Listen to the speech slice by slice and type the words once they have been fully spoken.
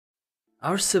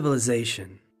Our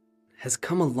civilization has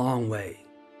come a long way.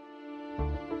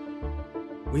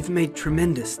 We've made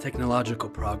tremendous technological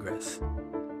progress.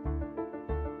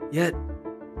 Yet,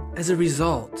 as a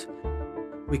result,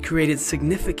 we created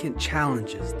significant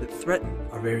challenges that threaten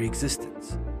our very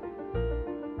existence.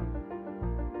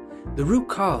 The root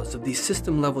cause of these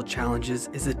system-level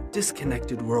challenges is a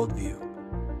disconnected worldview,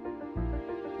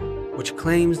 which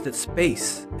claims that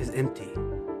space is empty.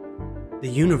 The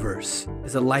universe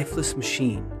is a lifeless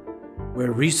machine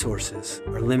where resources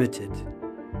are limited.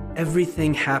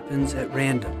 Everything happens at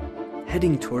random,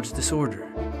 heading towards disorder.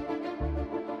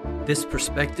 This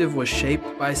perspective was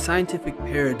shaped by a scientific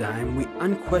paradigm we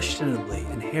unquestionably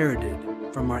inherited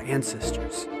from our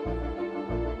ancestors.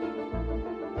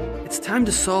 It's time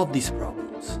to solve these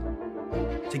problems,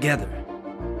 together.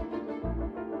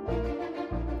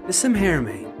 Nassim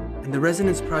Haramein and the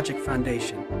Resonance Project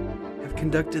Foundation have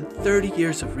conducted 30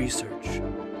 years of research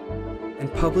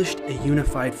and published a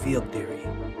unified field theory,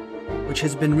 which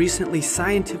has been recently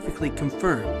scientifically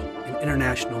confirmed in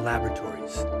international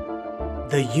laboratories.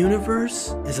 The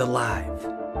universe is alive.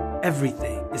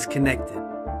 Everything is connected.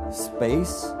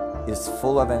 Space is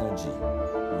full of energy,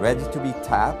 ready to be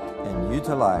tapped and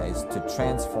utilized to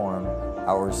transform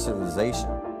our civilization.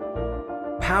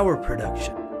 Power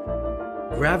production,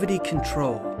 gravity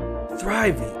control,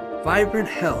 thriving, vibrant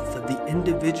health of the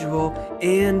individual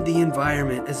and the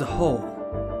environment as a whole.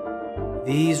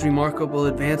 These remarkable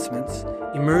advancements,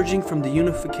 emerging from the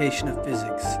unification of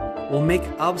physics, will make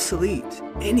obsolete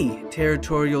any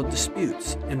territorial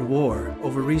disputes and war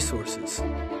over resources.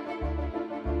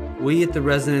 We at the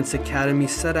Resonance Academy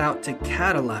set out to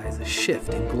catalyze a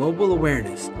shift in global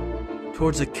awareness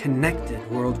towards a connected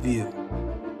worldview.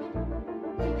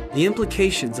 The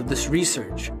implications of this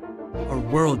research are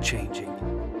world-changing.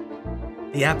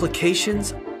 The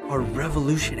applications are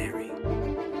revolutionary.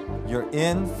 You're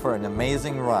in for an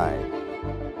amazing ride.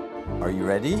 Are you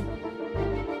ready?